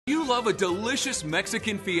love a delicious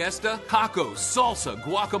Mexican fiesta? Tacos, salsa,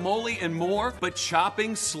 guacamole, and more, but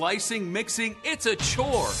chopping, slicing, mixing, it's a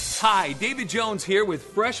chore. Hi, David Jones here with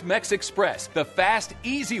Fresh Mex Express, the fast,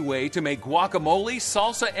 easy way to make guacamole,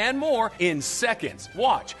 salsa, and more in seconds.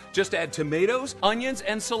 Watch, just add tomatoes, onions,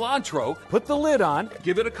 and cilantro, put the lid on,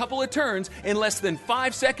 give it a couple of turns. In less than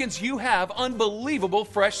 5 seconds, you have unbelievable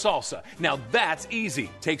fresh salsa. Now that's easy.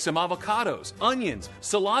 Take some avocados, onions,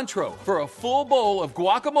 cilantro for a full bowl of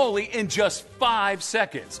guacamole in just 5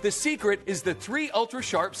 seconds. The secret is the 3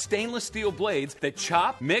 ultra-sharp stainless steel blades that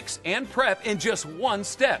chop, mix, and prep in just one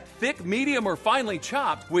step. Thick, medium, or finely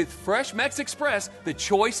chopped, with Fresh Mex Express, the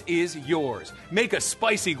choice is yours. Make a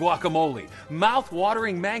spicy guacamole,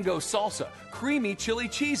 mouth-watering mango salsa, creamy chili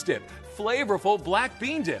cheese dip, flavorful black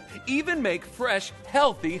bean dip, even make fresh,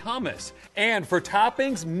 healthy hummus. And for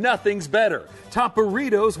toppings, nothing's better. Top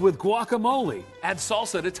burritos with guacamole. Add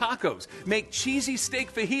salsa to tacos. Make cheesy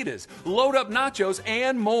steak fajitas. Load up nachos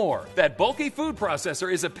and more. That bulky food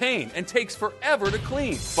processor is a pain and takes forever to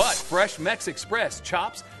clean. But Fresh Mex Express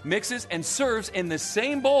chops, mixes, and serves in the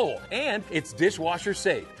same bowl. And it's dishwasher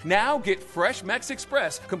safe. Now get Fresh Mex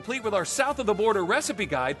Express complete with our South of the Border recipe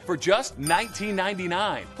guide for just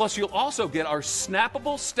 $19.99. Plus, you'll also get our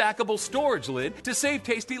snappable, stackable storage lid to save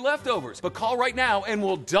tasty leftovers. But call right now and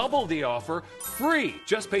we'll double the offer free.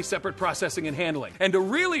 Just pay separate processing and handling. And to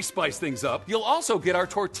really spice things up, you'll also get our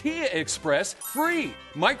Tortilla Express free.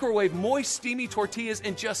 Microwave moist, steamy tortillas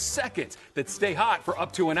in just seconds that stay hot for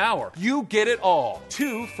up to an hour. You get it all.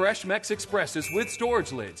 2 Fresh Mex Expresses with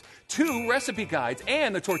storage lids, 2 recipe guides,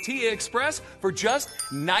 and the Tortilla Express for just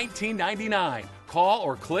 $19.99. Call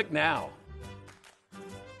or click now.